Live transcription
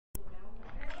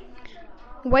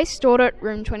Waste Audit,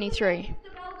 Room 23.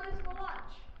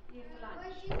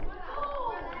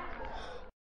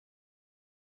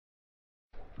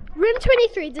 Room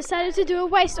 23 decided to do a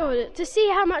waste audit to see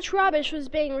how much rubbish was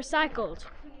being recycled.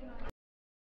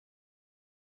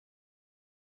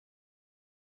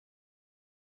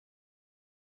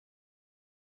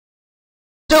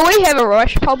 Do we have a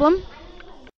rubbish problem?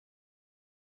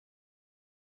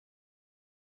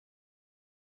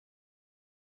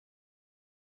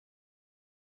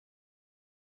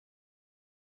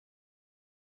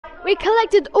 We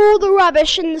collected all the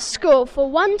rubbish in the school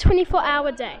for one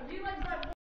 24-hour day.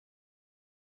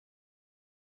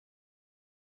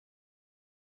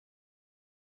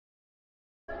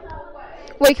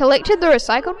 We collected the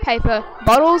recycled paper,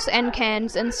 bottles and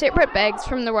cans in separate bags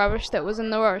from the rubbish that was in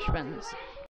the rubbish bins.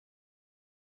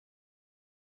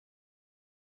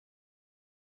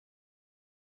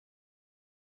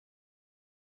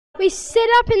 We set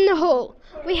up in the hall.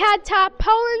 We had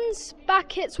tarpaulins,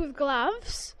 buckets with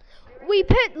gloves. We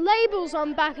put labels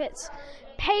on buckets: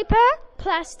 paper,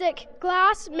 plastic,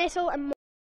 glass, metal and more.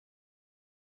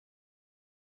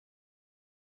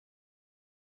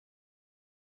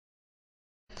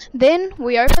 Then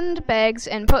we opened bags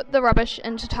and put the rubbish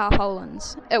into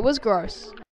tarpaulins. It was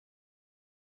gross.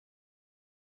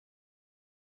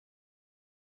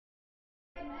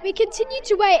 We continued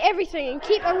to weigh everything and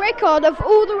keep a record of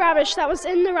all the rubbish that was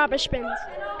in the rubbish bins.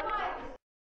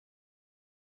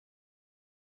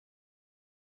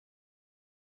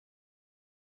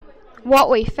 What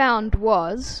we found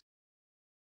was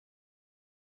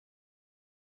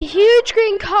huge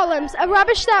green columns of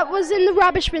rubbish that was in the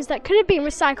rubbish bins that could have been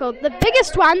recycled. The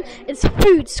biggest one is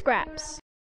food scraps.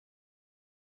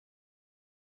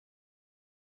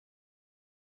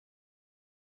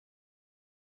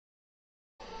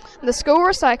 the school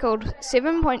recycled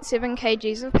 7.7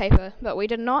 kgs of paper, but we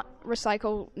did not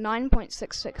recycle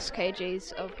 9.66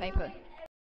 kgs of paper.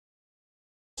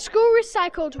 School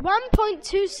recycled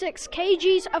 1.26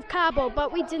 kgs of cardboard,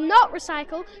 but we did not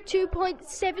recycle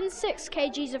 2.76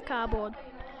 kgs of cardboard.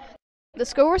 The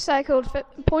school recycled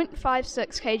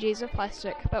 0.56 kgs of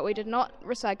plastic, but we did not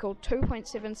recycle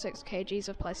 2.76 kgs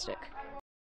of plastic.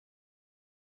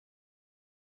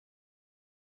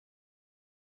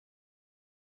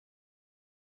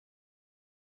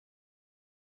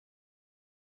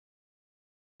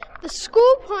 The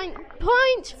school put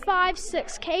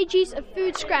 0.56 kgs of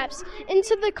food scraps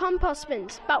into the compost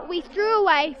bins, but we threw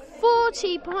away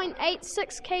 40.86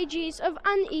 kgs of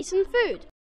uneaten food.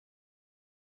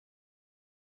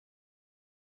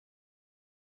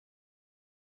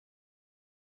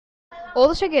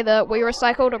 Altogether, we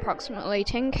recycled approximately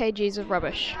 10 kgs of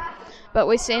rubbish, but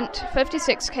we sent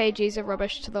 56 kgs of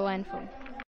rubbish to the landfill.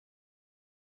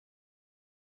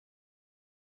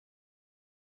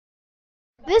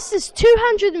 This is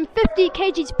 250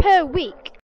 kgs per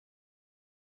week.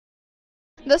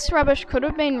 This rubbish could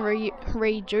have been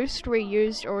reduced,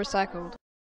 reused, or recycled.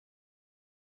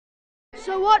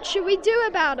 So what should we do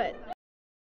about it?